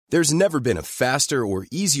There's never been a faster or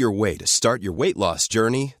easier way to start your weight loss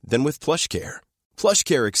journey than with PlushCare.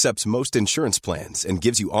 PlushCare accepts most insurance plans and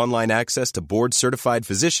gives you online access to board-certified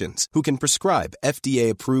physicians who can prescribe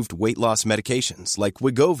FDA-approved weight loss medications like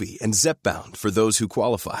Wegovy and Zepbound for those who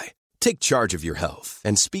qualify. Take charge of your health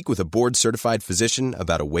and speak with a board-certified physician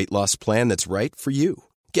about a weight loss plan that's right for you.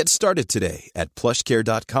 Get started today at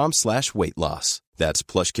plushcare.com/weight loss. That's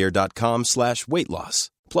plushcare.com/weight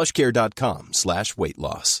loss. plushcare.com/weight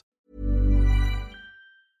loss.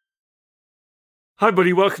 Hi,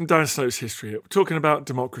 buddy. Welcome to Dan Snow's History. We're talking about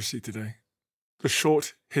democracy today. The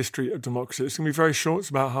short history of democracy. It's going to be very short. It's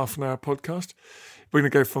about half an hour podcast. We're going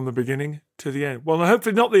to go from the beginning to the end. Well, no,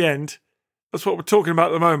 hopefully not the end. That's what we're talking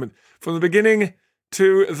about at the moment. From the beginning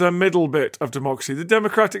to the middle bit of democracy. The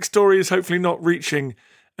democratic story is hopefully not reaching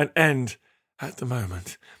an end at the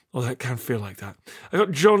moment. Although it can feel like that. I've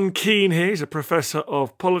got John Keane here. He's a professor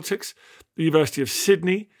of politics at the University of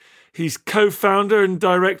Sydney. He's co-founder and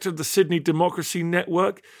director of the Sydney Democracy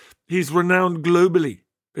Network. He's renowned globally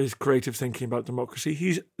for his creative thinking about democracy.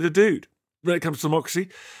 He's the dude when it comes to democracy.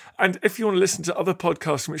 And if you want to listen to other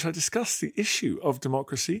podcasts in which I discuss the issue of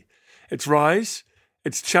democracy, its rise,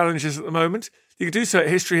 its challenges at the moment, you can do so at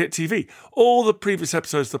History Hit TV. All the previous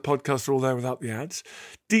episodes of the podcast are all there without the ads.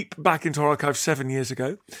 Deep back into our archive 7 years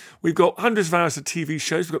ago. We've got hundreds of hours of TV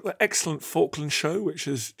shows. We've got the excellent Falkland Show, which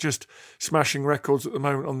is just smashing records at the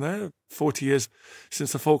moment on there. 40 years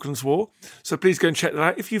since the Falklands War. So please go and check that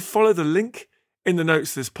out. If you follow the link in the notes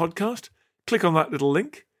of this podcast, click on that little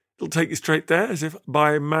link. It'll take you straight there as if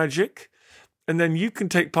by magic. And then you can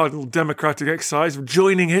take part in a little democratic exercise of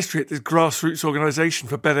joining History at this grassroots organisation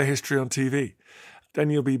for better history on TV. Then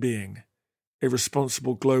you'll be being a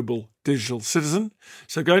responsible global digital citizen.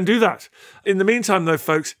 So go and do that. In the meantime, though,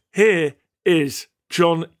 folks, here is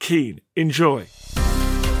John Keane. Enjoy.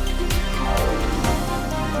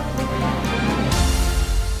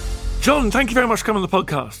 John, thank you very much for coming on the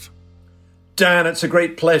podcast. Dan, it's a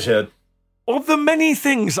great pleasure. Of the many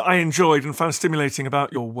things I enjoyed and found stimulating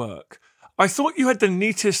about your work, I thought you had the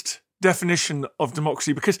neatest definition of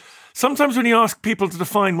democracy, because sometimes when you ask people to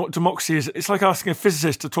define what democracy is, it's like asking a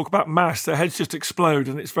physicist to talk about mass. Their heads just explode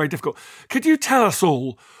and it's very difficult. Could you tell us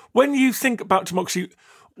all, when you think about democracy,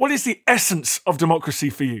 what is the essence of democracy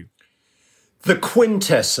for you? The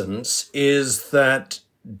quintessence is that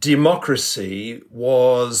democracy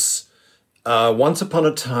was, once upon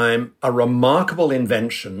a time, a remarkable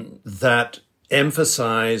invention that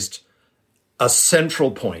emphasized a central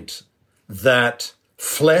point, that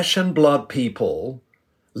flesh and blood people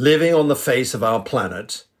living on the face of our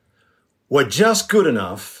planet were just good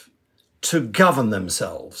enough to govern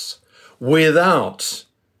themselves without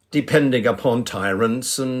depending upon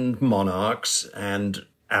tyrants and monarchs and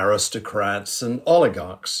aristocrats and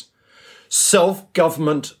oligarchs.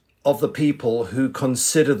 Self-government of the people who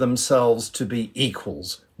consider themselves to be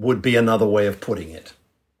equals would be another way of putting it.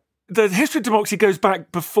 The history of democracy goes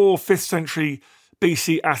back before 5th century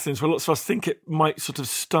BC Athens, where lots of us think it might sort of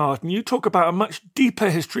start. And you talk about a much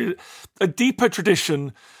deeper history, a deeper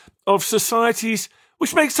tradition of societies,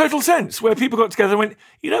 which makes total sense, where people got together and went,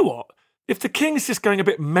 you know what? If the king's just going a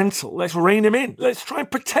bit mental, let's rein him in. Let's try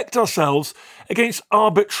and protect ourselves against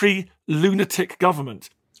arbitrary, lunatic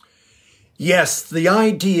government. Yes, the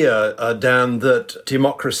idea, Dan, that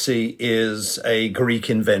democracy is a Greek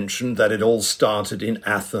invention, that it all started in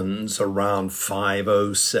Athens around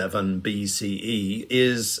 507 BCE,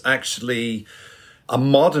 is actually a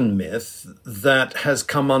modern myth that has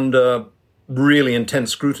come under really intense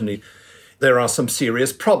scrutiny. There are some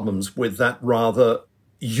serious problems with that rather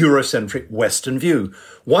Eurocentric Western view.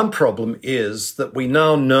 One problem is that we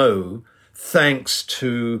now know, thanks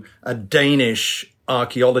to a Danish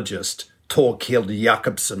archaeologist, Thorkild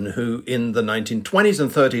Jacobsen, who in the 1920s and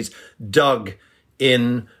 30s dug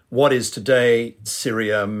in what is today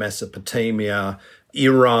Syria, Mesopotamia,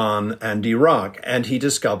 Iran, and Iraq. And he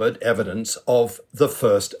discovered evidence of the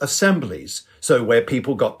first assemblies, so where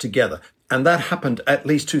people got together. And that happened at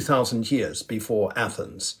least 2,000 years before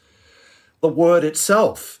Athens. The word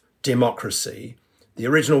itself, democracy, the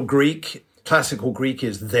original Greek, classical Greek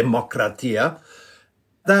is demokratia.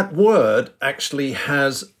 That word actually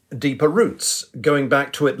has deeper roots, going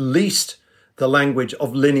back to at least the language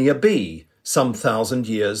of Linear B, some 1,000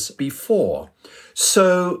 years before.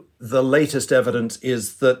 So the latest evidence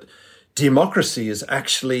is that democracy is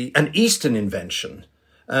actually an Eastern invention,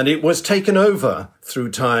 and it was taken over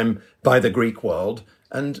through time by the Greek world,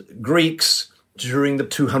 and Greeks, during the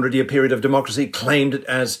 200-year period of democracy, claimed it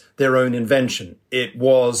as their own invention. It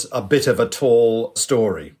was a bit of a tall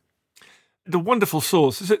story. the wonderful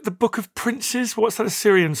source. Is it the Book of Princes? What's that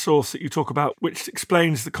Assyrian source that you talk about, which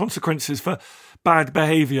explains the consequences for bad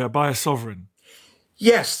behaviour by a sovereign?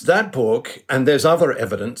 Yes, that book, and there's other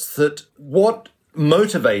evidence that what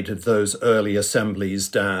motivated those early assemblies,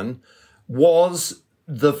 Dan, was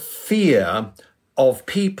the fear of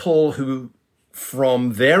people who,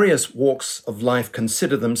 from various walks of life,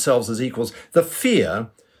 consider themselves as equals, the fear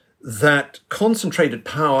that concentrated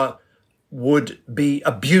power would be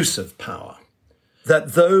abusive power,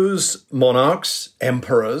 that those monarchs,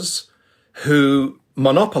 emperors, who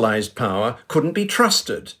monopolized power couldn't be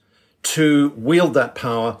trusted to wield that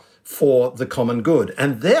power for the common good.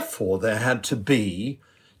 And therefore, there had to be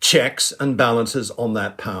checks and balances on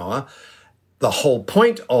that power. The whole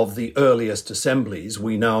point of the earliest assemblies,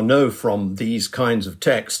 we now know from these kinds of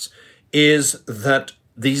texts, is that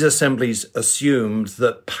these assemblies assumed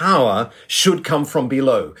that power should come from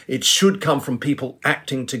below. It should come from people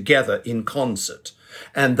acting together in concert,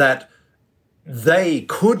 and that they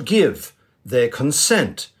could give their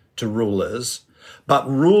consent to rulers, but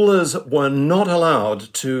rulers were not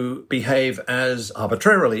allowed to behave as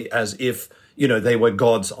arbitrarily as if, they were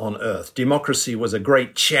gods on earth. Democracy was a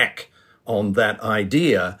great check on that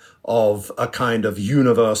idea of a kind of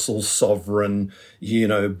universal sovereign,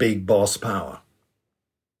 big boss power.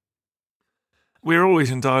 We're always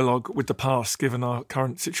in dialogue with the past, given our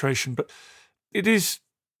current situation, but it is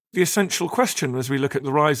the essential question as we look at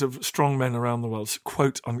the rise of strongmen around the world.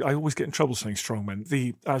 Quote, I always get in trouble saying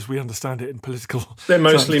strongmen, as we understand it in political They're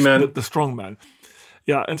mostly terms, men. The strongman.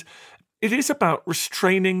 Yeah, and it is about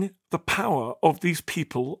restraining the power of these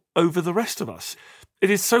people over the rest of us. It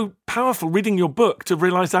is so powerful reading your book to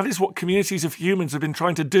realise that is what communities of humans have been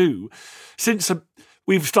trying to do since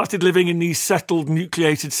we've started living in these settled,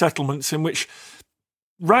 nucleated settlements in which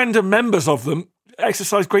random members of them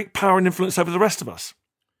exercise great power and influence over the rest of us.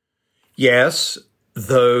 Yes,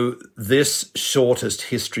 though this shortest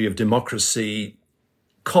history of democracy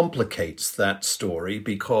complicates that story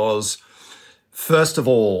because, first of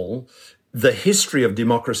all, the history of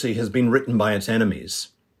democracy has been written by its enemies.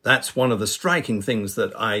 That's one of the striking things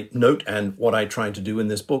that I note, and what I try to do in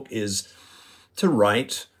this book is to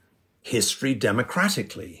write history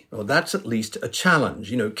democratically. Well, that's at least a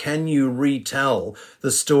challenge. Can you retell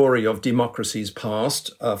the story of democracy's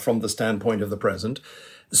past from the standpoint of the present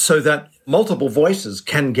so that multiple voices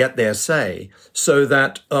can get their say, so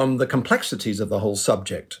that the complexities of the whole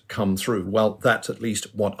subject come through? Well, that's at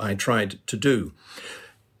least what I tried to do.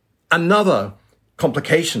 Another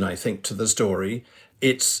complication, I think, to the story,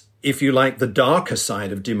 it's, if you like, the darker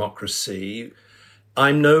side of democracy.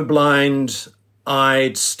 I'm no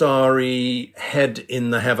blind-eyed, starry, head in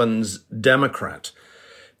the heavens Democrat.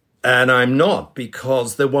 And I'm not,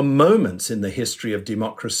 because there were moments in the history of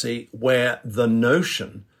democracy where the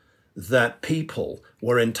notion that people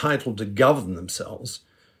were entitled to govern themselves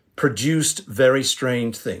produced very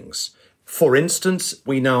strange things. For instance,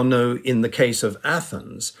 we now know in the case of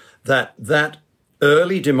Athens that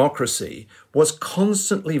early democracy was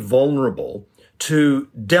constantly vulnerable to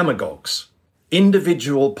demagogues,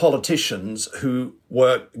 individual politicians who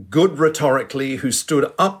were good rhetorically, who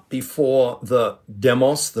stood up before the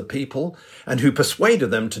demos, the people, and who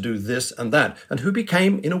persuaded them to do this and that, and who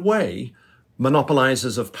became, in a way,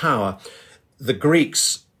 monopolizers of power. The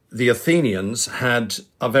Greeks, the Athenians, had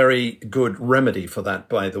a very good remedy for that,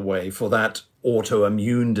 by the way, for that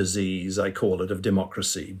autoimmune disease, I call it, of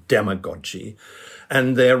democracy, demagogy.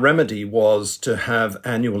 And their remedy was to have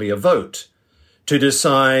annually a vote to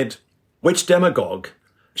decide which demagogue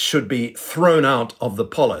should be thrown out of the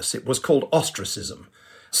polis. It was called ostracism.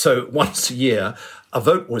 So once a year, a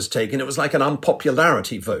vote was taken. It was like an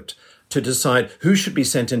unpopularity vote to decide who should be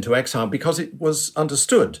sent into exile, because it was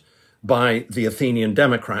understood by the Athenian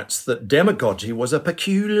Democrats that demagogy was a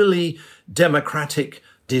peculiarly democratic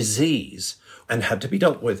disease and had to be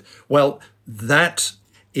dealt with. Well, that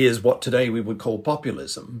is what today we would call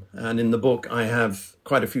populism. And in the book, I have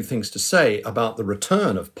quite a few things to say about the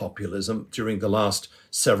return of populism during the last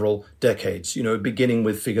several decades, beginning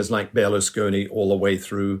with figures like Berlusconi all the way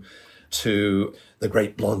through to the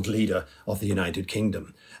great blonde leader of the United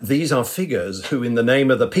Kingdom. These are figures who, in the name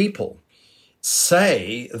of the people,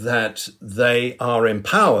 say that they are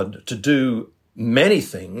empowered to do many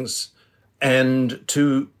things and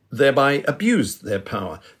to thereby abuse their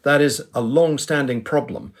power. That is a long-standing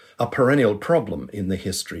problem, a perennial problem in the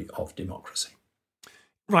history of democracy.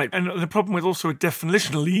 Right, and the problem with also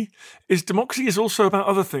definitionally is democracy is also about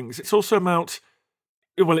other things. It's also about,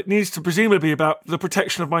 it needs to presumably be about the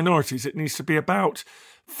protection of minorities. It needs to be about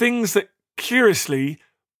things that, curiously,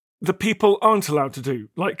 the people aren't allowed to do,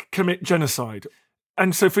 like commit genocide.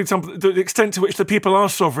 And so, for example, the extent to which the people are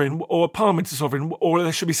sovereign or Parliament is sovereign, or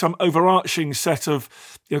there should be some overarching set of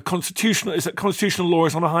constitutional law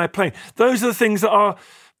is on a higher plane. Those are the things that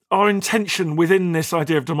are in tension within this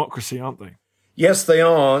idea of democracy, aren't they? Yes, they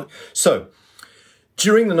are. So,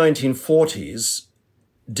 during the 1940s,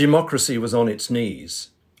 democracy was on its knees.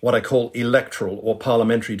 What I call electoral or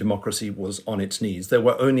parliamentary democracy was on its knees. There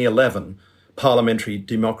were only 11 parliamentary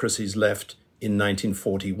democracies left in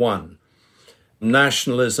 1941.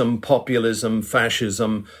 Nationalism, populism,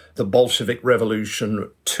 fascism, the Bolshevik Revolution,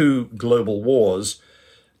 2 global wars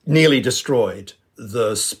nearly destroyed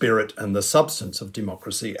the spirit and the substance of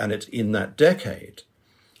democracy. And it's in that decade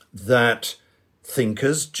that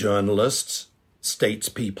thinkers, journalists,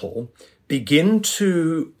 statespeople begin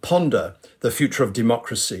to ponder the future of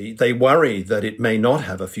democracy. They worry that it may not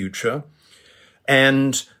have a future.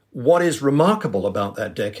 And what is remarkable about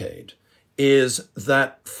that decade is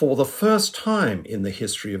that for the first time in the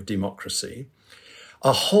history of democracy,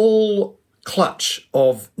 a whole clutch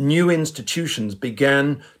of new institutions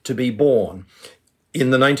began to be born. In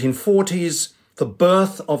the 1940s, the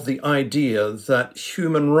birth of the idea that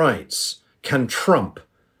human rights can trump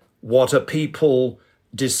what a people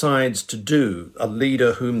decides to do, a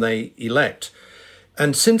leader whom they elect.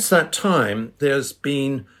 And since that time, there's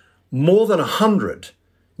been more than 100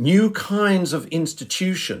 new kinds of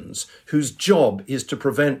institutions whose job is to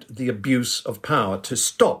prevent the abuse of power, to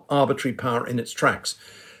stop arbitrary power in its tracks.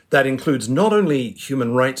 That includes not only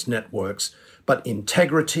human rights networks, but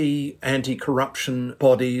integrity, anti-corruption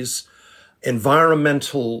bodies,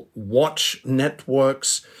 environmental watch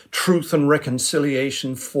networks, truth and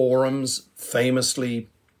reconciliation forums, famously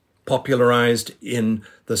popularized in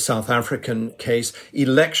the South African case,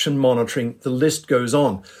 election monitoring, the list goes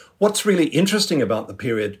on. What's really interesting about the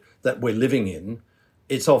period that we're living in,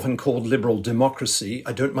 it's often called liberal democracy.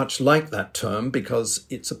 I don't much like that term because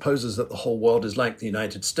it supposes that the whole world is like the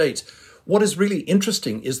United States. What is really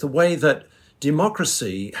interesting is the way that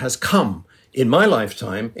democracy has come in my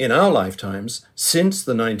lifetime, in our lifetimes, since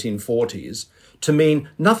the 1940s, to mean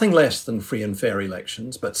nothing less than free and fair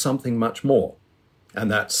elections, but something much more.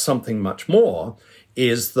 And that something much more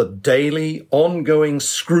is the daily, ongoing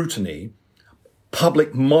scrutiny,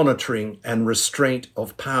 public monitoring and restraint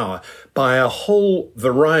of power by a whole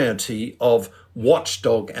variety of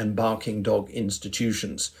watchdog and barking dog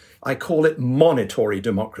institutions. I call it monitory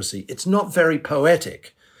democracy. It's not very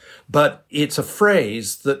poetic, but it's a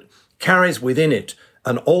phrase that carries within it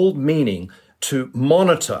an old meaning. To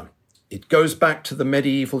monitor, it goes back to the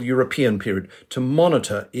medieval European period. To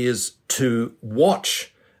monitor is to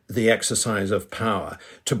watch the exercise of power,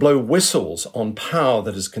 to blow whistles on power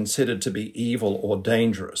that is considered to be evil or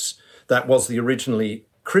dangerous. That was the originally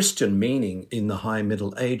Christian meaning in the High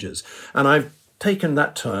Middle Ages. And I've taken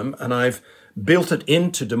that term and I've built it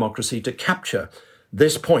into democracy to capture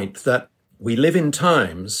this point that we live in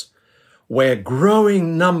times where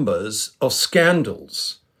growing numbers of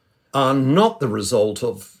scandals are not the result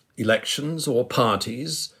of elections or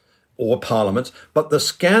parties or parliament, but the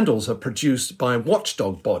scandals are produced by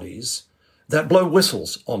watchdog bodies that blow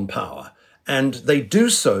whistles on power. And they do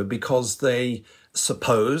so because they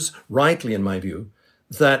suppose, rightly in my view,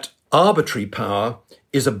 that arbitrary power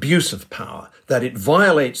is abuse of power, that it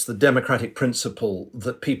violates the democratic principle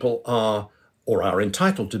that people are or are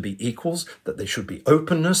entitled to be equals, that there should be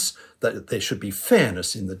openness, that there should be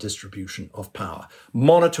fairness in the distribution of power.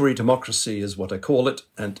 Monitory democracy is what I call it,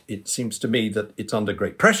 and it seems to me that it's under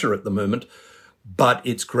great pressure at the moment, but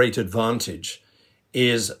its great advantage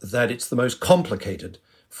is that it's the most complicated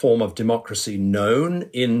form of democracy known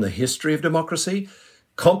in the history of democracy.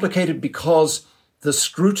 Complicated because the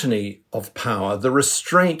scrutiny of power, the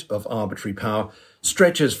restraint of arbitrary power,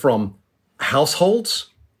 stretches from households,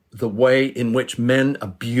 the way in which men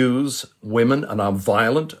abuse women and are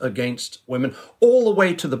violent against women, all the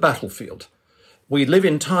way to the battlefield. We live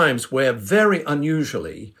in times where, very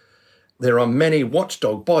unusually, there are many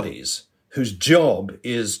watchdog bodies whose job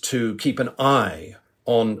is to keep an eye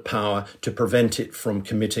on power to prevent it from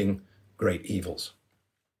committing great evils.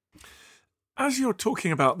 As you're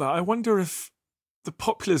talking about that, I wonder if the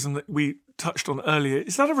populism that we touched on earlier,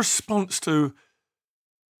 is that a response to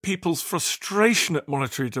people's frustration at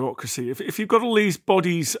monetary democracy? If you've got all these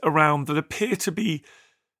bodies around that appear to be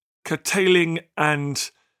curtailing and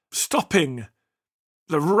stopping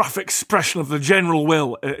the rough expression of the general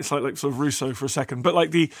will, it's like sort of Rousseau for a second,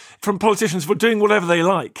 but from politicians for doing whatever they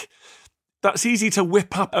like, that's easy to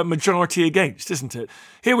whip up a majority against, isn't it?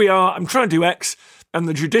 Here we are, I'm trying to do X, and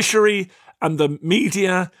the judiciary and the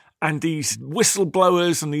media and these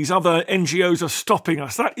whistleblowers and these other NGOs are stopping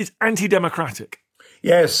us. That is anti-democratic.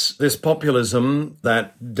 Yes, this populism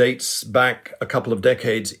that dates back a couple of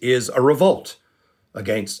decades is a revolt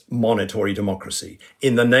against monitory democracy.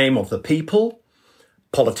 In the name of the people,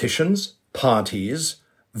 politicians, parties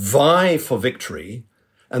vie for victory,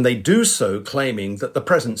 and they do so claiming that the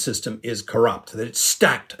present system is corrupt, that it's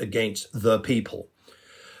stacked against the people.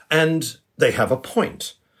 And they have a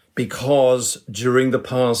point, because during the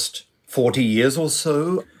past 40 years or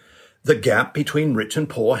so, the gap between rich and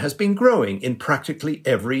poor has been growing in practically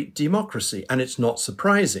every democracy. And it's not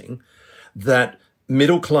surprising that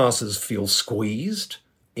middle classes feel squeezed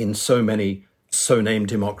in so many so-named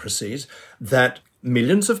democracies, that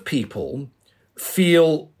millions of people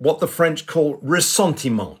feel what the French call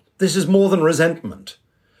ressentiment. This is more than resentment.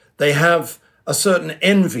 They have a certain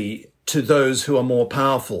envy to those who are more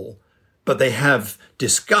powerful, but they have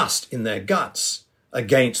disgust in their guts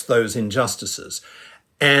against those injustices.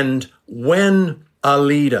 And when a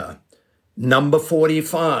leader, number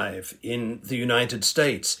 45 in the United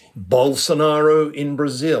States, Bolsonaro in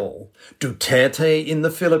Brazil, Duterte in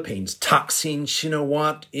the Philippines, Thaksin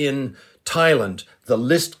Shinawatra in Thailand, the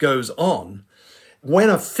list goes on,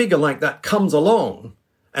 when a figure like that comes along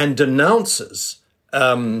and denounces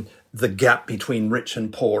the gap between rich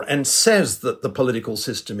and poor and says that the political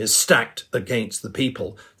system is stacked against the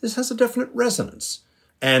people, this has a definite resonance.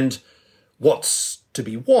 And what's to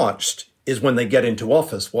be watched is when they get into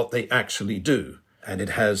office, what they actually do. And it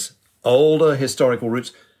has older historical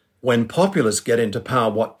roots. When populists get into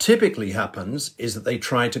power, what typically happens is that they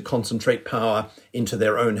try to concentrate power into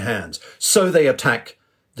their own hands. So they attack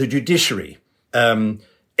the judiciary.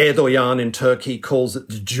 Erdogan in Turkey calls it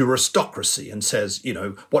the juristocracy and says,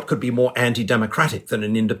 what could be more anti-democratic than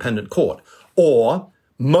an independent court? Or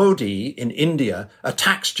Modi in India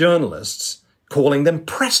attacks journalists, calling them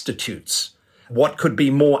prostitutes. What could be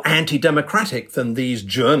more anti-democratic than these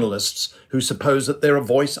journalists who suppose that they're a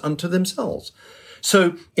voice unto themselves?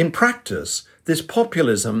 So in practice, this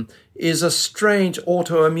populism is a strange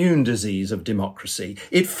autoimmune disease of democracy.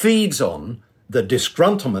 It feeds on the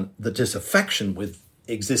disgruntlement, the disaffection with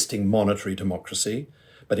existing monetary democracy.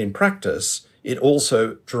 But in practice, it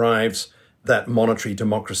also drives that monetary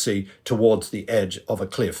democracy towards the edge of a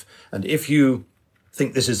cliff. And if you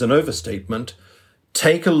think this is an overstatement,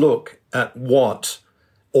 take a look at what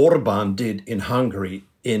Orban did in Hungary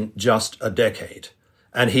in just a decade.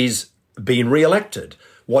 And he's been re-elected.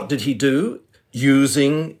 What did he do?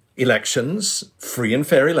 Using elections, free and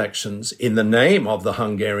fair elections, in the name of the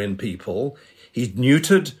Hungarian people, he's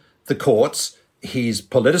neutered the courts, he's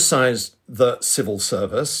politicized the civil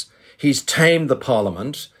service, he's tamed the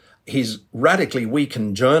parliament, he's radically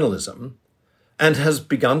weakened journalism, and has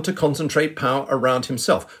begun to concentrate power around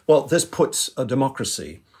himself. Well, this puts a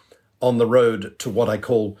democracy on the road to what I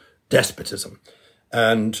call despotism.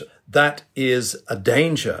 And that is a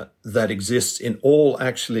danger that exists in all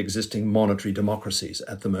actually existing monetary democracies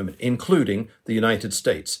at the moment, including the United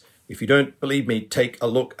States. If you don't believe me, take a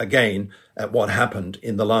look again at what happened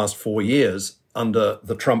in the last 4 years under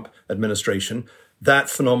the Trump administration. That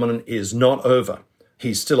phenomenon is not over.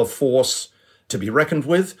 He's still a force to be reckoned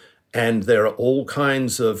with, and there are all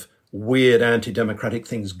kinds of weird anti-democratic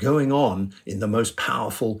things going on in the most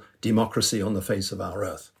powerful democracy on the face of our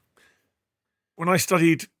earth. When I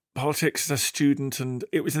studied politics as a student, and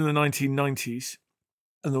it was in the 1990s,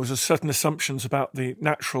 and there was a certain assumptions about the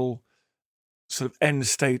natural sort of end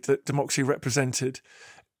state that democracy represented,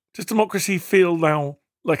 does democracy feel now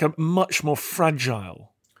like a much more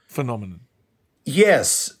fragile phenomenon?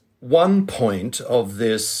 Yes. One point of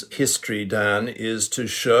this history, Dan, is to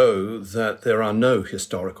show that there are no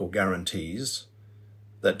historical guarantees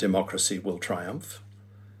that democracy will triumph,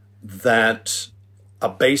 that a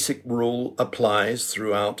basic rule applies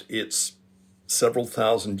throughout its several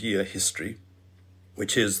thousand-year history,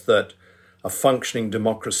 which is that a functioning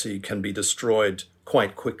democracy can be destroyed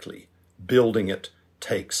quite quickly. Building it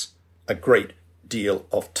takes a great deal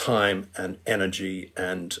of time and energy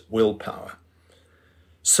and willpower.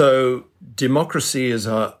 So democracy is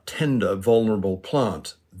a tender, vulnerable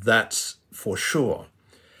plant, that's for sure.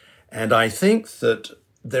 And I think that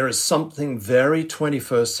there is something very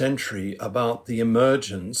 21st century about the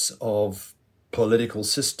emergence of political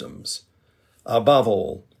systems. Above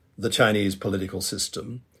all, the Chinese political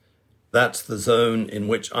system. That's the zone in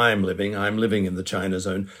which I'm living. I'm living in the China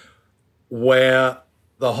zone, where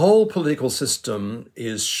the whole political system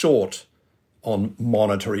is short on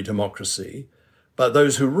monetary democracy. But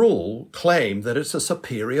those who rule claim that it's a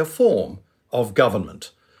superior form of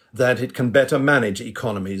government, that it can better manage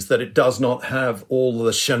economies, that it does not have all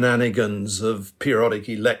the shenanigans of periodic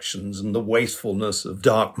elections and the wastefulness of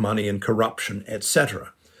dark money and corruption,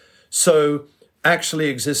 etc. So actually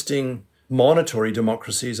existing monitory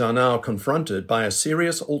democracies are now confronted by a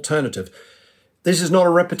serious alternative. This is not a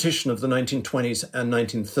repetition of the 1920s and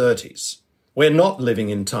 1930s. We're not living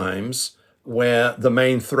in times where the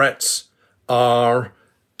main threats are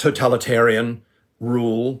totalitarian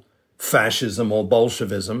rule, fascism or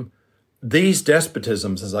Bolshevism. These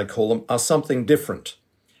despotisms, as I call them, are something different.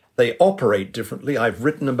 They operate differently. I've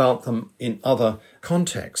written about them in other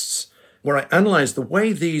contexts, where I analyze the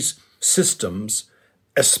way these systems,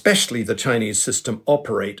 especially the Chinese system,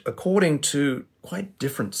 operate according to quite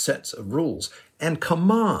different sets of rules and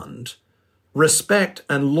command respect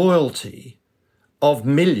and loyalty of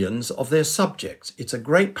millions of their subjects. It's a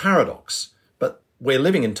great paradox, but we're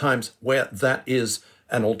living in times where that is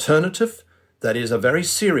an alternative, that is a very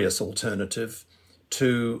serious alternative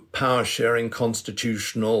to power-sharing,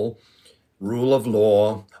 constitutional, rule of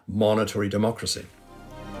law, monitory democracy.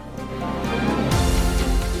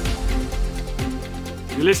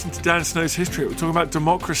 You listen to Dan Snow's History. We're talking about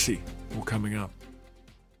democracy. All coming up.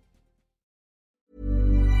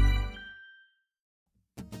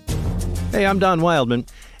 Hey, I'm Don Wildman,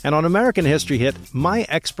 and on American History Hit, my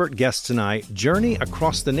expert guests and I journey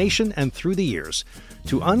across the nation and through the years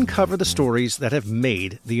to uncover the stories that have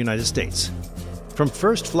made the United States. From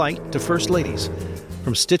first flight to first ladies,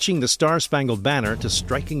 from stitching the Star-Spangled Banner to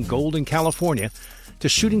striking gold in California, to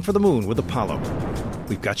shooting for the moon with Apollo.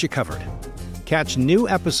 We've got you covered. Catch new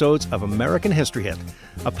episodes of American History Hit,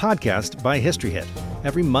 a podcast by History Hit,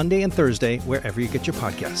 every Monday and Thursday wherever you get your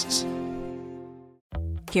podcasts.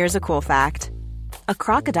 Here's a cool fact. A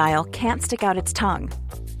crocodile can't stick out its tongue.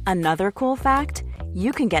 Another cool fact,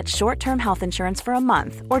 you can get short-term health insurance for a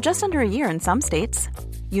month or just under a year in some states.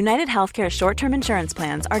 United Healthcare short-term insurance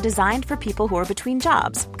plans are designed for people who are between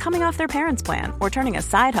jobs, coming off their parents' plan, or turning a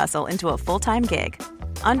side hustle into a full-time gig.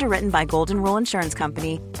 Underwritten by Golden Rule Insurance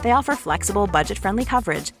Company, they offer flexible, budget-friendly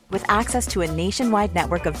coverage with access to a nationwide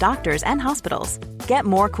network of doctors and hospitals. Get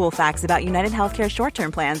more cool facts about United Healthcare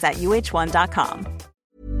short-term plans at uh1.com.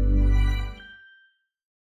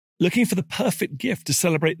 Looking for the perfect gift to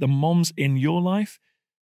celebrate the moms in your life?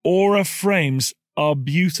 Aura frames are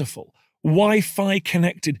beautiful, Wi-Fi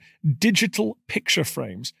connected digital picture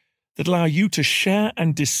frames that allow you to share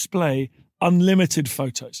and display unlimited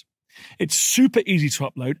photos. It's super easy to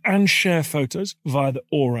upload and share photos via the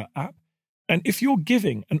Aura app. And if you're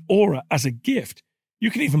giving an Aura as a gift,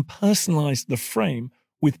 you can even personalize the frame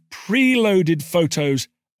with preloaded photos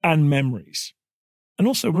and memories. And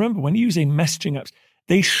also remember, when using messaging apps,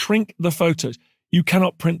 they shrink the photos. You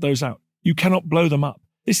cannot print those out. You cannot blow them up.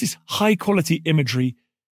 This is high quality imagery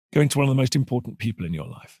going to one of the most important people in your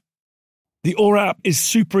life. The Aura app is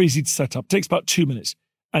super easy to set up. It takes about 2 minutes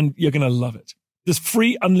and you're going to love it. There's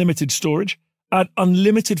free unlimited storage, add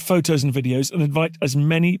unlimited photos and videos, and invite as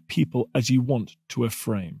many people as you want to a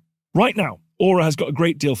frame. Right now, Aura has got a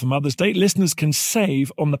great deal for Mother's Day. Listeners can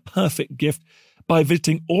save on the perfect gift by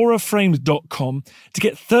visiting auraframes.com to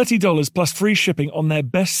get $30 plus free shipping on their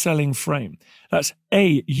best-selling frame. That's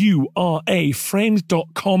AURA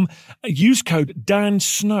frames.com. Use code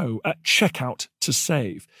DANSNOW at checkout to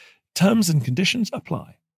save. Terms and conditions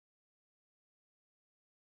apply.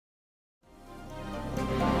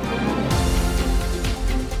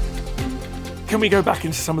 Can we go back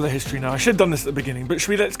into some of the history now? I should have done this at the beginning, but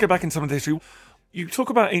let's go back into some of the history. You talk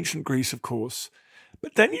about ancient Greece, of course,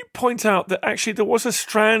 but then you point out that actually there was a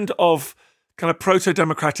strand of kind of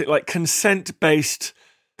proto-democratic, like consent-based,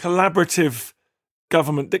 collaborative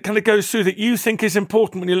government that kind of goes through that you think is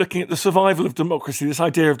important when you're looking at the survival of democracy, this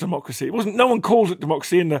idea of democracy. No one called it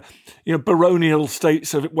democracy in the baronial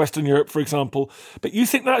states of Western Europe, for example, but you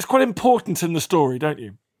think that's quite important in the story, don't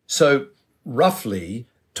you? So roughly,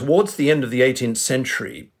 towards the end of the 18th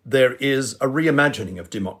century, there is a reimagining of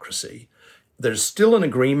democracy. There's still an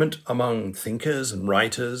agreement among thinkers and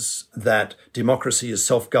writers that democracy is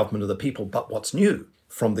self-government of the people. But what's new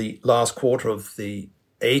from the last quarter of the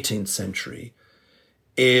 18th century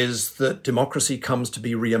is that democracy comes to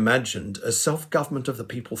be reimagined as self-government of the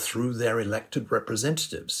people through their elected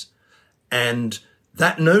representatives. And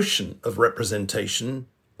that notion of representation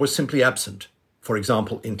was simply absent. For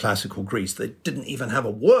example, in classical Greece, they didn't even have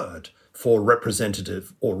a word for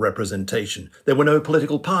representative or representation. There were no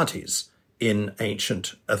political parties in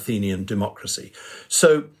ancient Athenian democracy.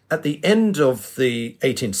 So at the end of the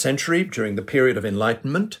 18th century, during the period of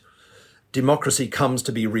Enlightenment, democracy comes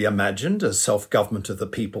to be reimagined as self-government of the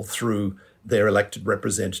people through their elected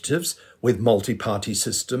representatives with multi-party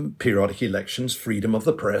system, periodic elections, freedom of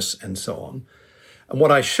the press, and so on. And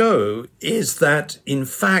what I show is that, in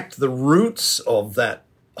fact, the roots of that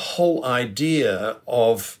whole idea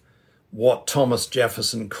of what Thomas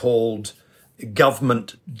Jefferson called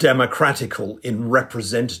government democratical in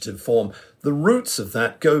representative form, the roots of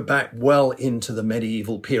that go back well into the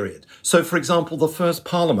medieval period. So, for example, the first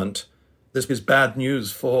parliament, this is bad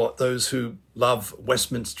news for those who love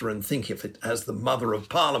Westminster and think of it as the mother of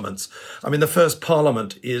parliaments. I mean, the first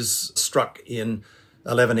parliament is struck in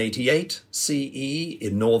 1188 CE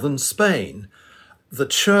in northern Spain. The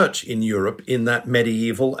church in Europe in that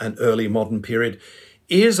medieval and early modern period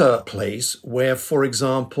is a place where, for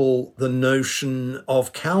example, the notion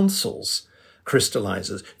of councils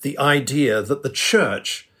crystallizes. The idea that the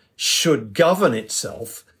church should govern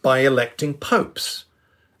itself by electing popes.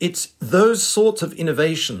 It's those sorts of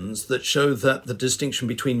innovations that show that the distinction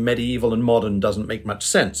between medieval and modern doesn't make much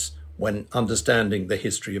sense when understanding the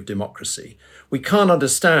history of democracy. We can't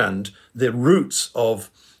understand the roots of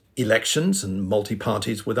elections and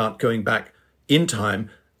multi-parties without going back in time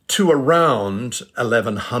to around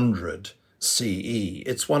 1100 CE.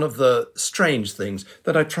 It's one of the strange things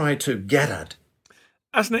that I try to get at.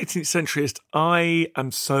 As an 18th centuryist, I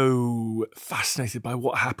am so fascinated by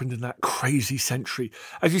what happened in that crazy century.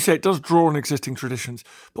 As you say, it does draw on existing traditions.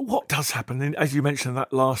 But what does happen, as you mentioned, in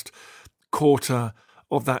that last quarter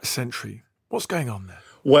of that century? What's going on there?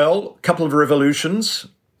 Well, a couple of revolutions,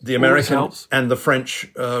 the American and the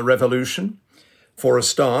French Revolution. For a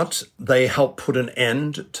start, they helped put an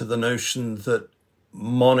end to the notion that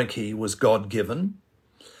monarchy was God-given.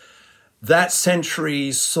 That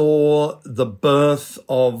century saw the birth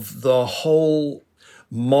of the whole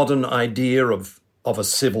modern idea of a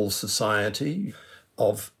civil society,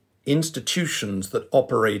 of institutions that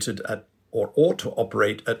operated at, or ought to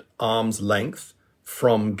operate at, arm's length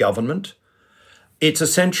from government. It's a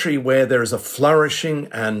century where there is a flourishing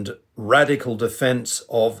and radical defense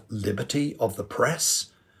of liberty of the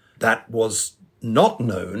press. That was not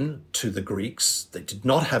known to the Greeks. They did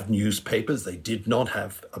not have newspapers. They did not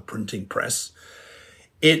have a printing press.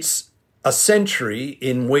 It's a century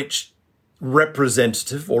in which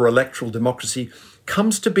representative or electoral democracy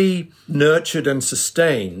comes to be nurtured and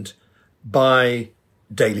sustained by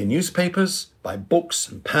daily newspapers, by books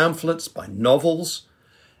and pamphlets, by novels.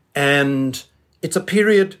 And it's a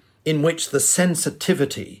period in which the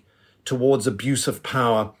sensitivity towards abuse of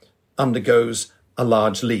power undergoes a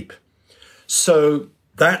large leap. So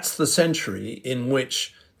that's the century in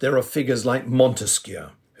which there are figures like Montesquieu,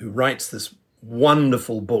 who writes this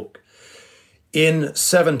wonderful book in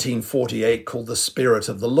 1748 called The Spirit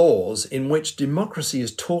of the Laws, in which democracy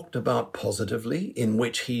is talked about positively, in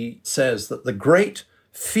which he says that the great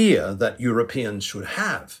fear that Europeans should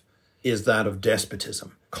have is that of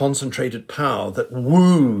despotism, concentrated power that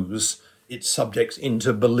woos its subjects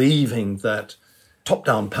into believing that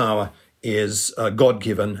top-down power is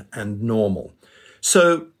God-given and normal.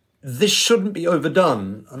 So this shouldn't be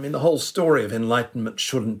overdone. I mean, the whole story of Enlightenment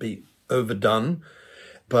shouldn't be overdone.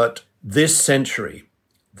 But this century,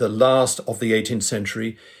 the last of the 18th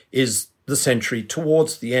century, is the century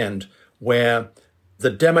towards the end where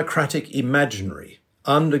the democratic imaginary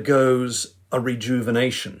undergoes a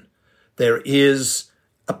rejuvenation. There is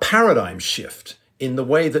a paradigm shift in the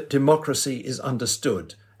way that democracy is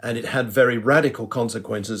understood. And it had very radical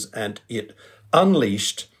consequences, and it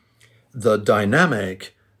unleashed the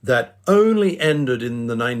dynamic that only ended in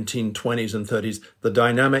the 1920s and 30s, the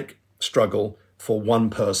dynamic struggle for one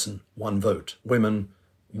person, one vote. Women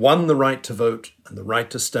won the right to vote and the right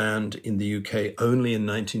to stand in the UK only in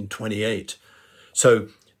 1928. So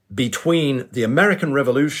between the American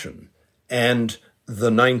Revolution and the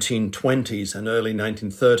 1920s and early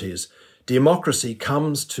 1930s, democracy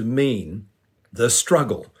comes to mean the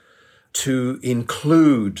struggle to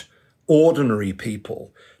include ordinary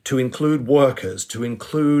people, to include workers, to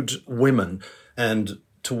include women, and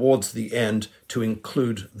towards the end, to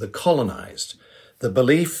include the colonized. The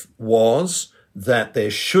belief was that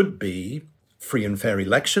there should be free and fair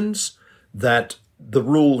elections, that the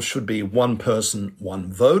rule should be one person,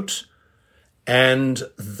 one vote, and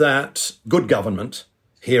that good government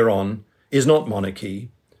here on is not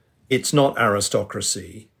monarchy, it's not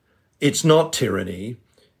aristocracy, it's not tyranny,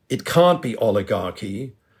 it can't be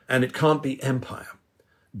oligarchy, and it can't be empire.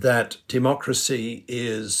 That democracy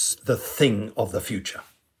is the thing of the future.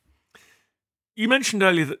 You mentioned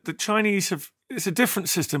earlier that the Chinese it's a different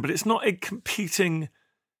system, but it's not a competing,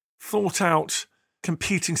 thought-out,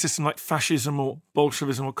 competing system like fascism or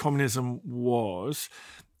Bolshevism or communism was.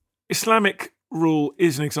 Islamic rule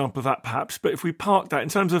is an example of that, perhaps, but if we park that in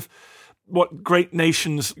terms of what great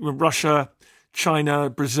nations, Russia, China,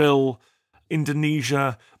 Brazil,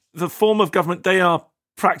 Indonesia, the form of government they are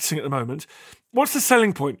practicing at the moment, what's the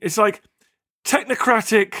selling point? It's like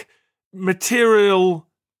technocratic, material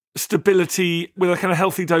stability with a kind of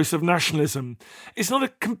healthy dose of nationalism. It's not a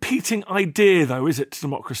competing idea, though, is it, to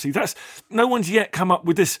democracy? No one's yet come up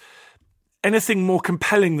with this anything more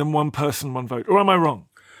compelling than one person, one vote. Or am I wrong?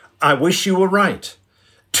 I wish you were right.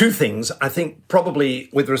 Two things. I think probably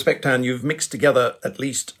with respect to Anne, you've mixed together at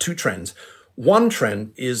least two trends. One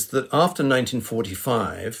trend is that after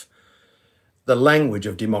 1945, the language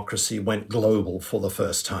of democracy went global for the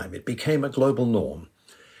first time. It became a global norm.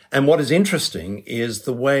 And what is interesting is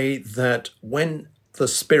the way that when the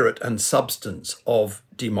spirit and substance of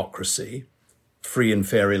democracy, free and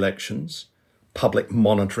fair elections, public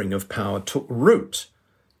monitoring of power took root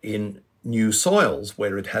in new soils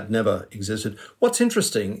where it had never existed. What's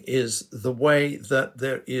interesting is the way that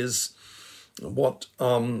there is what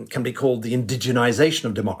can be called the indigenization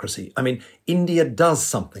of democracy. I mean, India does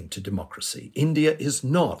something to democracy. India is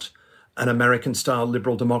not an American-style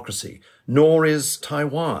liberal democracy, nor is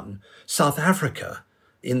Taiwan. South Africa,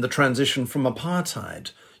 in the transition from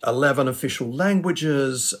apartheid, 11 official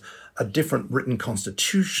languages, a different written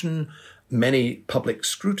constitution, many public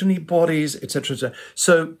scrutiny bodies, etc., etc.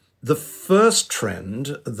 So the first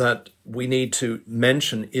trend that we need to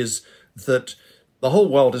mention is that the whole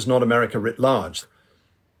world is not America writ large.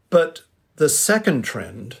 But the second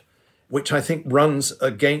trend, which I think runs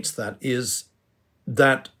against that, is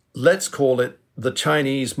that, let's call it the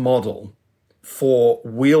Chinese model for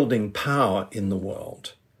wielding power in the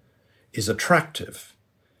world, is attractive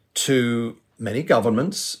to many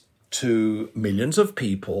governments, to millions of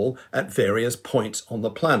people at various points on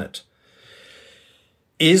the planet.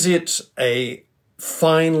 Is it a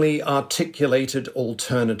finely articulated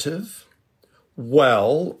alternative?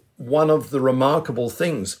 Well, one of the remarkable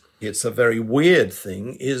things, it's a very weird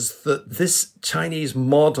thing, is that this Chinese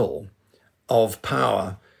model of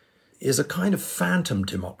power is a kind of phantom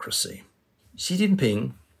democracy. Xi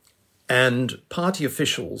Jinping and party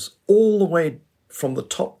officials all the way from the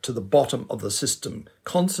top to the bottom of the system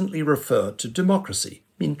constantly refer to democracy,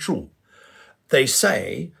 民主. They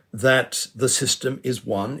say that the system is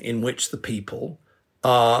one in which the people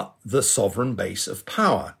are the sovereign base of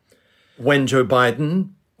power. When Joe Biden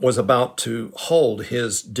was about to hold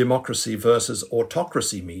his democracy versus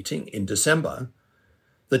autocracy meeting in December,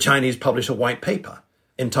 the Chinese published a white paper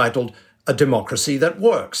entitled A Democracy That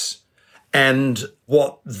Works. And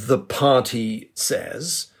what the party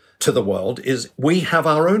says to the world is, we have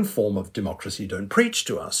our own form of democracy, don't preach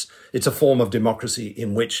to us. It's a form of democracy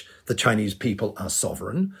in which the Chinese people are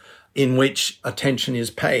sovereign, in which attention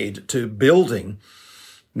is paid to building,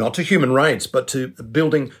 not to human rights, but to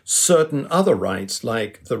building certain other rights,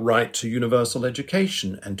 like the right to universal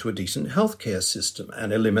education and to a decent healthcare system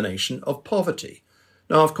and elimination of poverty.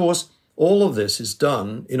 Now, of course, all of this is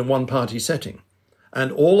done in a one-party setting.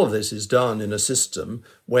 And all of this is done in a system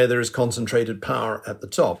where there is concentrated power at the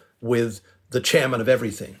top, with the chairman of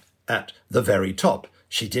everything at the very top,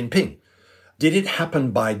 Xi Jinping. Did it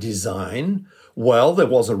happen by design? Well, there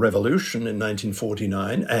was a revolution in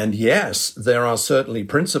 1949, and yes, there are certainly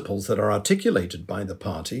principles that are articulated by the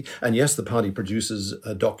party, and yes, the party produces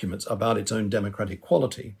documents about its own democratic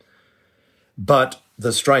quality. But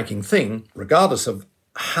the striking thing, regardless of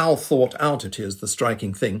how thought out it is, the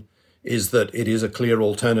striking thing is that it is a clear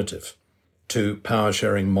alternative to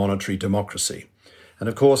power-sharing monetary democracy. And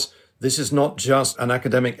of course, this is not just an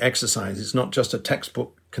academic exercise. It's not just a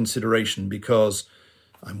textbook consideration, because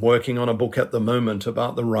I'm working on a book at the moment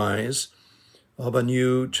about the rise of a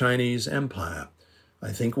new Chinese empire.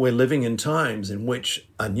 I think we're living in times in which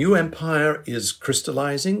a new empire is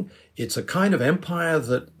crystallizing. It's a kind of empire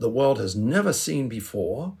that the world has never seen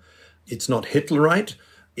before. It's not Hitlerite.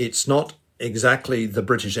 It's not exactly the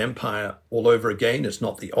British Empire all over again. It's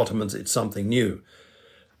not the Ottomans. It's something new.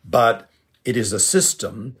 But it is a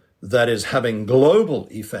system that is having global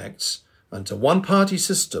effects, and it's a one-party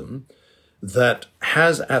system that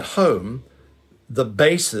has at home the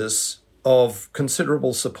basis of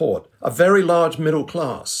considerable support, a very large middle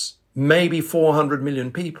class, maybe 400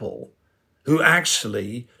 million people, who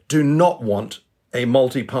actually do not want a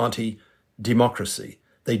multi-party democracy.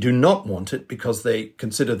 They do not want it because they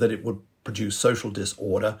consider that it would produce social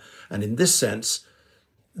disorder. And in this sense,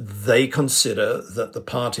 they consider that the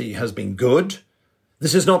party has been good.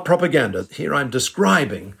 This is not propaganda. Here I'm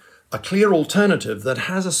describing a clear alternative that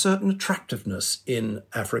has a certain attractiveness in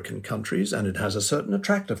African countries, and it has a certain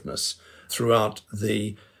attractiveness throughout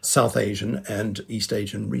the South Asian and East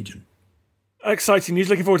Asian region. Exciting news.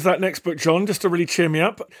 Looking forward to that next book, John, just to really cheer me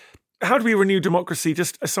up. How do we renew democracy?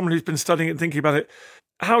 Just as someone who's been studying it and thinking about it,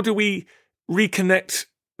 how do we reconnect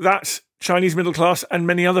that Chinese middle class and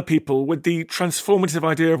many other people with the transformative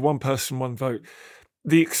idea of one person, one vote?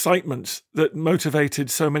 the excitement that motivated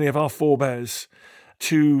so many of our forebears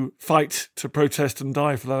to fight, to protest and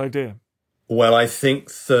die for that idea? Well, I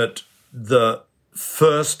think that the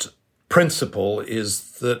first principle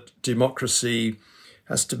is that democracy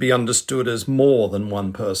has to be understood as more than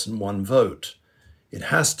one person, one vote. It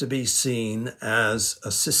has to be seen as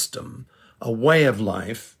a system, a way of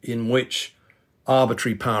life in which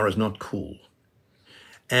arbitrary power is not cool.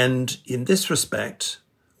 And in this respect,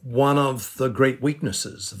 one of the great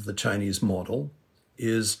weaknesses of the Chinese model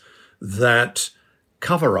is that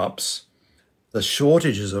cover-ups, the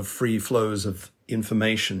shortages of free flows of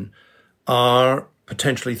information, are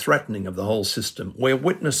potentially threatening of the whole system. We're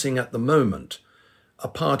witnessing at the moment a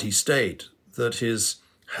party state that is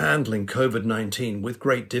handling COVID-19 with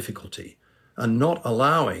great difficulty and not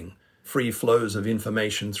allowing free flows of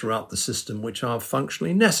information throughout the system, which are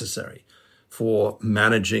functionally necessary for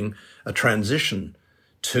managing a transition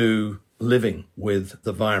to living with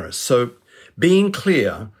the virus. So being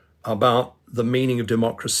clear about the meaning of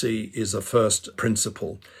democracy is a first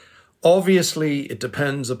principle. Obviously, it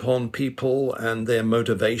depends upon people and their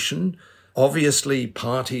motivation. Obviously,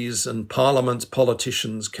 parties and parliaments,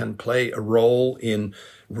 politicians can play a role in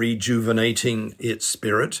rejuvenating its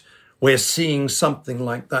spirit. We're seeing something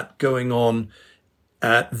like that going on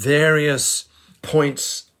at various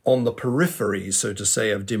points on the periphery, so to say,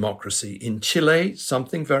 of democracy. In Chile,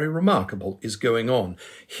 something very remarkable is going on.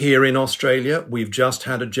 Here in Australia, we've just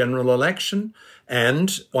had a general election,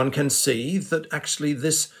 and one can see that actually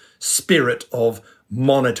this spirit of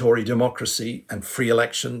monitory democracy and free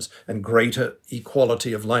elections and greater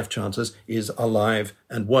equality of life chances is alive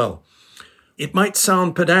and well. It might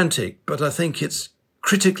sound pedantic, but I think it's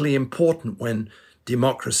critically important when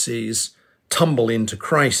democracies tumble into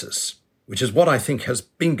crisis, which is what I think has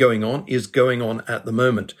been going on, is going on at the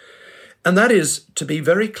moment. And that is to be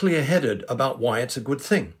very clear-headed about why it's a good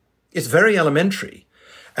thing. It's very elementary.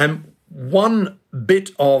 And one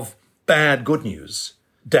bit of bad good news,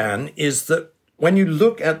 Dan, is that when you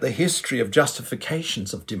look at the history of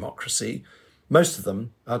justifications of democracy, most of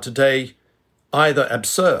them are today either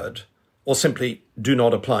absurd or simply do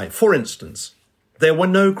not apply. For instance, there were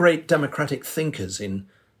no great democratic thinkers in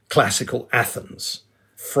classical Athens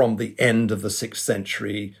from the end of the 6th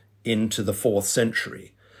century into the 4th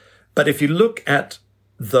century. But if you look at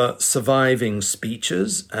the surviving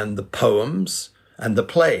speeches and the poems and the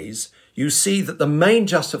plays, you see that the main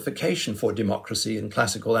justification for democracy in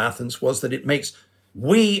classical Athens was that it makes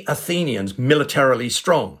we Athenians militarily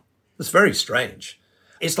strong. It's very strange.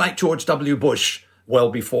 It's like George W. Bush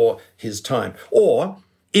well before his time. Or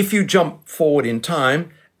if you jump forward in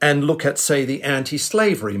time and look at, say, the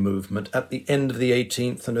anti-slavery movement at the end of the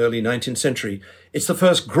 18th and early 19th century, it's the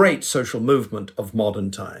first great social movement of modern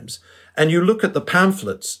times. And you look at the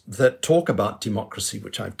pamphlets that talk about democracy,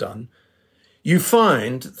 which I've done, you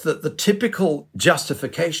find that the typical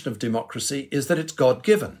justification of democracy is that it's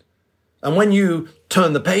God-given. And when you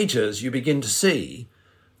turn the pages, you begin to see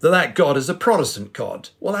that God is a Protestant God.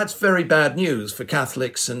 Well, that's very bad news for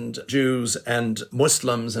Catholics and Jews and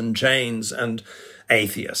Muslims and Jains and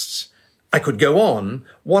atheists. I could go on.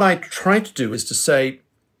 What I try to do is to say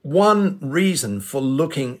one reason for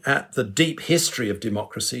looking at the deep history of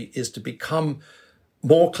democracy is to become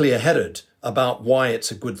more clear-headed about why it's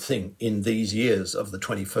a good thing in these years of the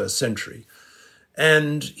 21st century.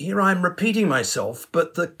 And here I'm repeating myself,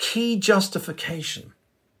 but the key justification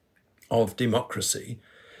of democracy,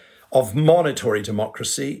 of monitory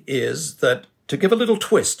democracy, is that, to give a little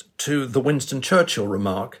twist to the Winston Churchill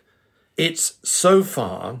remark, it's so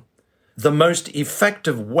far the most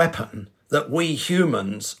effective weapon that we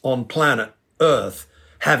humans on planet Earth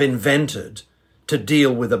have invented to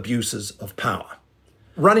deal with abuses of power.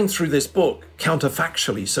 Running through this book,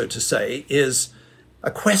 counterfactually, so to say, is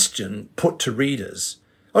a question put to readers.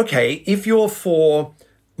 Okay, if you're for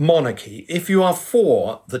monarchy, if you are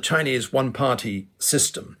for the Chinese one-party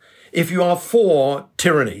system, if you are for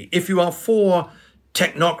tyranny, if you are for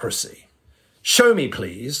technocracy, show me,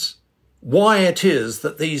 please, why it is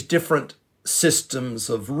that these different systems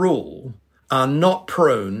of rule are not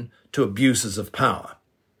prone to abuses of power.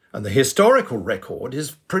 And the historical record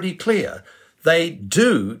is pretty clear. They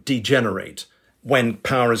do degenerate. When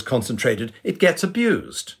power is concentrated, it gets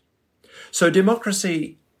abused. So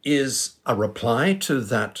democracy is a reply to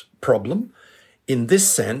that problem. In this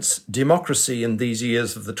sense, democracy in these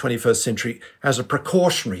years of the 21st century has a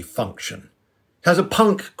precautionary function, has a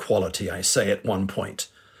punk quality, I say at one point,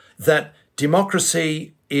 that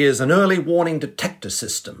democracy is an early warning detector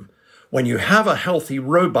system. When you have a healthy,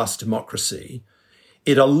 robust democracy,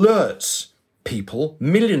 it alerts people,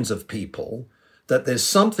 millions of people, that there's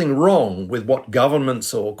something wrong with what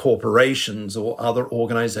governments or corporations or other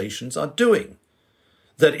organizations are doing.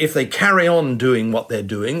 That if they carry on doing what they're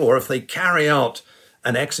doing, or if they carry out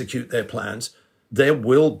and execute their plans, there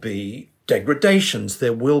will be degradations,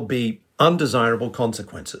 there will be undesirable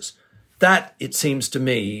consequences. That, it seems to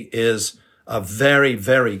me, is a very,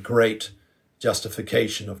 very great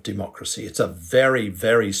justification of democracy. It's a very,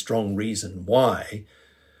 very strong reason why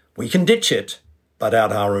we can ditch it, but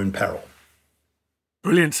at our own peril.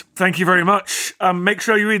 Brilliant. Thank you very much. Make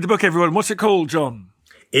sure you read the book, everyone. What's it called, John?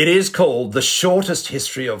 It is called The Shortest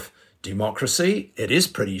History of Democracy. It is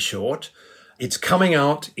pretty short. It's coming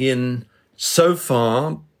out in, so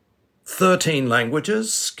far, 13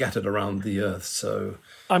 languages scattered around the earth. So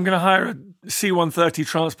I'm going to hire a C-130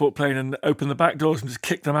 transport plane and open the back doors and just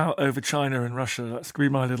kick them out over China and Russia. That's going to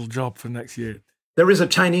be my little job for next year. There is a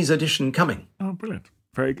Chinese edition coming. Oh, brilliant.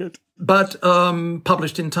 Very good. But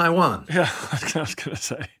published in Taiwan. Yeah, I was going to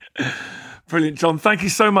say. Brilliant, John. Thank you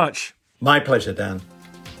so much. My pleasure, Dan.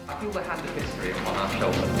 I feel the hand of history upon our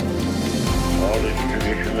shoulders. All this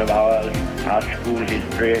tradition of ours, our school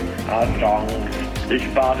history, our songs, this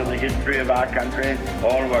part of the history of our country,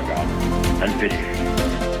 all were gone and finished.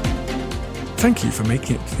 Thank you for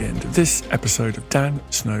making it to the end of this episode of Dan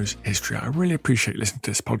Snow's History. I really appreciate listening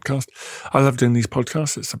to this podcast. I love doing these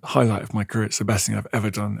podcasts. It's a highlight of my career. It's the best thing I've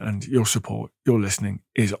ever done. And your support, your listening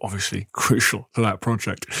is obviously crucial to that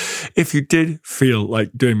project. If you did feel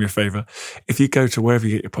like doing me a favour, if you go to wherever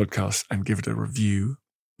you get your podcasts and give it a review,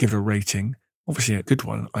 give it a rating, obviously a good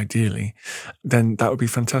one, ideally, then that would be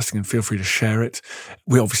fantastic, and feel free to share it.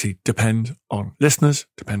 We obviously depend on listeners,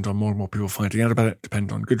 depend on more and more people finding out about it,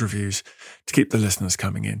 depend on good reviews to keep the listeners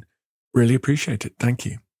coming in. Really appreciate it. Thank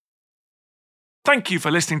you. Thank you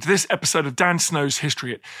for listening to this episode of Dan Snow's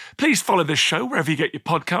History Hit. Please follow this show wherever you get your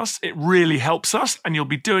podcasts. It really helps us, and you'll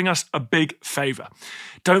be doing us a big favour.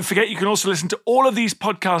 Don't forget, you can also listen to all of these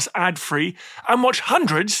podcasts ad-free and watch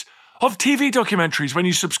hundreds of TV documentaries when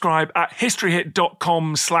you subscribe at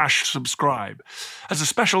historyhit.com/subscribe. As a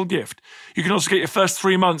special gift, you can also get your first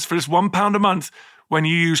 3 months for just £1 a month when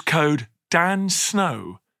you use code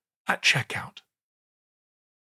DANSNOW at checkout.